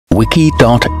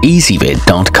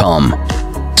wiki.ezvid.com.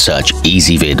 Search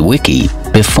Ezvid Wiki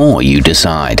before you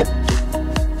decide.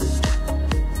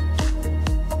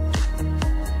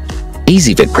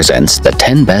 Ezvid presents the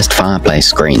 10 best fireplace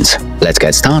screens. Let's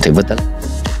get started with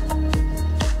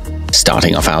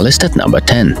Starting off our list at number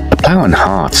 10, the Plow and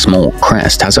Hearth Small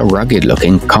Crest has a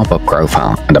rugged-looking copper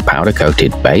profile and a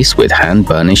powder-coated base with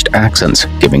hand-burnished accents,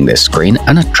 giving this screen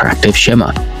an attractive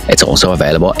shimmer. It's also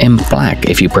available in black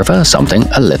if you prefer something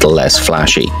a little less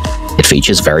flashy. It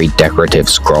features very decorative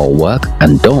scroll work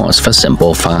and doors for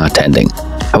simple fire tending.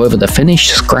 However, the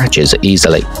finish scratches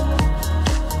easily.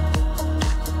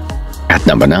 At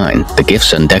number 9, the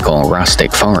Gifts and Decor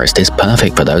Rustic Forest is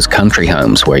perfect for those country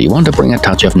homes where you want to bring a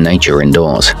touch of nature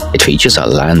indoors. It features a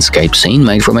landscape scene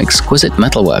made from exquisite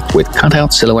metalwork with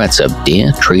cutout silhouettes of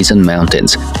deer, trees and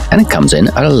mountains, and it comes in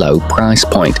at a low price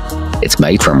point. It's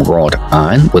made from wrought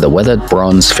iron with a weathered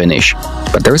bronze finish,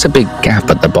 but there is a big gap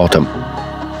at the bottom.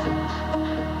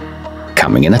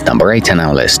 Coming in at number 8 on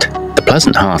our list, the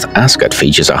Pleasant Hearth Ascot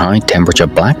features a high-temperature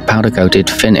black powder-coated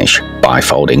finish,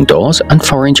 bifolding doors and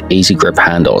 4-inch easy-grip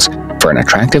handles for an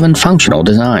attractive and functional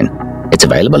design. It's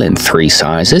available in 3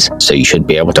 sizes, so you should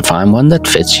be able to find one that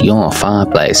fits your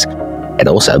fireplace. It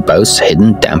also boasts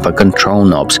hidden damper control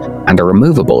knobs and a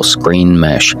removable screen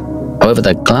mesh. However,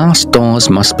 the glass doors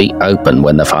must be open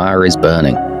when the fire is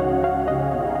burning.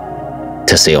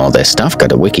 To see all this stuff, go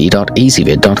to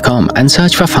wiki.ezvid.com and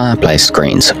search for fireplace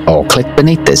screens, or click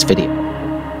beneath this video.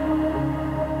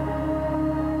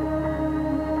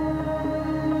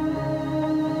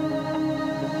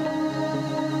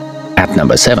 At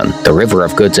number 7, the River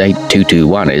of Goods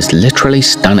 8221 is literally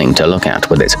stunning to look at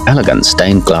with its elegant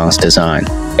stained glass design.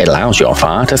 It allows your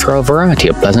fire to throw a variety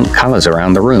of pleasant colors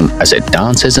around the room as it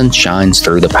dances and shines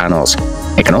through the panels.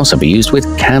 It can also be used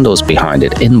with candles behind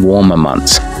it in warmer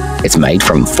months. It's made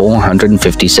from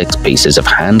 456 pieces of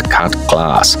hand-cut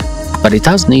glass, but it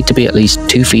does need to be at least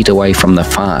 2 feet away from the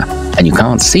fire, and you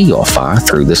can't see your fire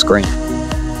through the screen.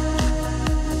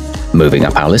 Moving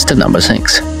up our list to number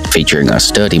 6, featuring a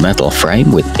sturdy metal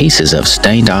frame with pieces of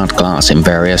stained art glass in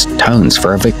various tones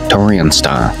for a Victorian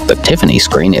style, the Tiffany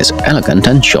Screen is elegant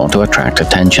and sure to attract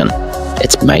attention.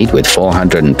 It's made with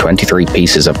 423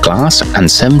 pieces of glass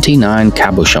and 79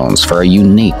 cabochons for a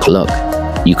unique look.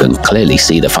 You can clearly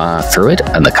see the fire through it,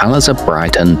 and the colors are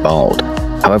bright and bold.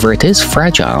 However, it is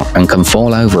fragile and can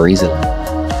fall over easily.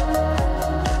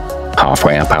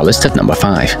 Halfway up our list at number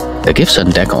 5, the Gifts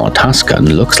and Decor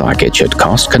Tuscan looks like it should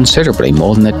cost considerably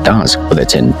more than it does with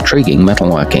its intriguing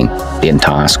metalworking. The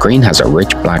entire screen has a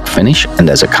rich black finish, and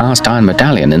there's a cast iron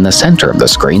medallion in the center of the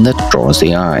screen that draws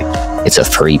the eye. It's a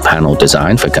 3-panel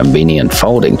design for convenient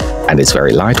folding, and it's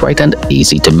very lightweight and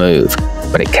easy to move,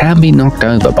 but it can be knocked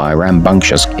over by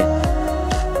rambunctious kids.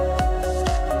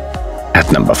 At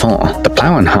number 4, the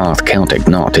Plow and Hearth Celtic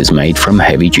knot is made from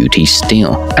heavy-duty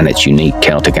steel, and its unique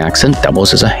Celtic accent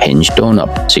doubles as a hinged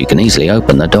doorknob, so you can easily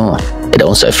open the door. It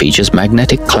also features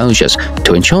magnetic closures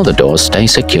to ensure the doors stay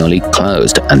securely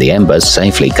closed and the embers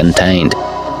safely contained.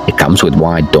 It comes with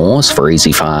wide doors for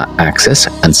easy fire access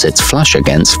and sits flush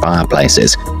against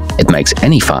fireplaces. It makes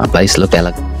any fireplace look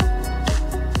elegant.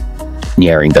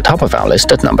 Nearing the top of our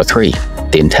list at number 3,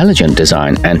 the Intelligent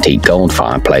Design Antique Gold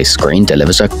Fireplace Screen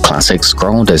delivers a classic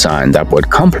scroll design that would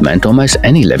complement almost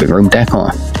any living room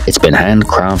decor. It's been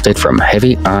handcrafted from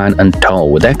heavy iron and tow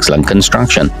with excellent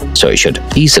construction, so it should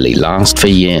easily last for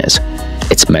years.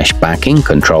 Its mesh backing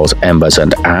controls embers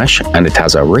and ash, and it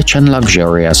has a rich and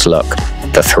luxurious look.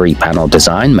 The 3-panel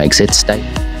design makes it stay.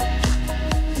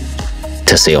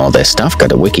 To see all this stuff, go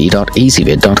to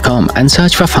wiki.ezvid.com and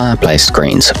search for fireplace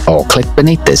screens, or click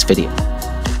beneath this video.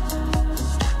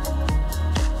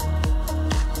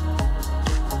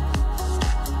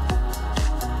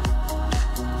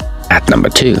 At number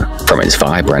 2, from its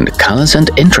vibrant colors and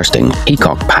interesting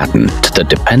peacock pattern to the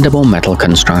dependable metal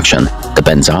construction, the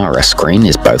Benzara Screen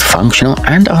is both functional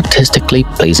and artistically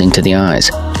pleasing to the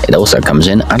eyes. It also comes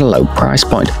in at a low price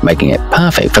point, making it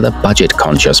perfect for the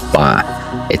budget-conscious buyer.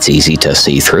 It's easy to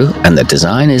see through, and the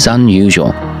design is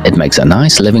unusual. It makes a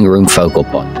nice living room focal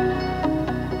point.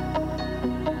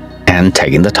 And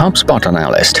taking the top spot on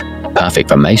our list, perfect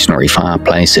for masonry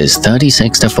fireplaces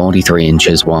 36 to 43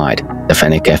 inches wide, the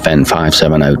Fenwick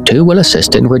FN-5702 will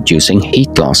assist in reducing heat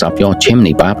loss up your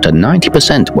chimney by up to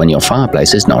 90% when your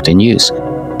fireplace is not in use.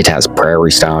 It has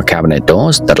prairie-style cabinet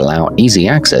doors that allow easy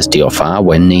access to your fire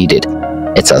when needed.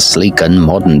 It's a sleek and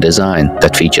modern design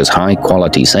that features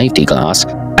high-quality safety glass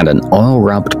and an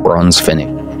oil-rubbed bronze finish.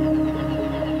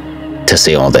 To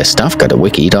see all this stuff, go to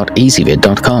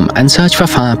wiki.ezvid.com and search for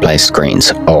fireplace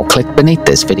screens, or click beneath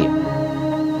this video.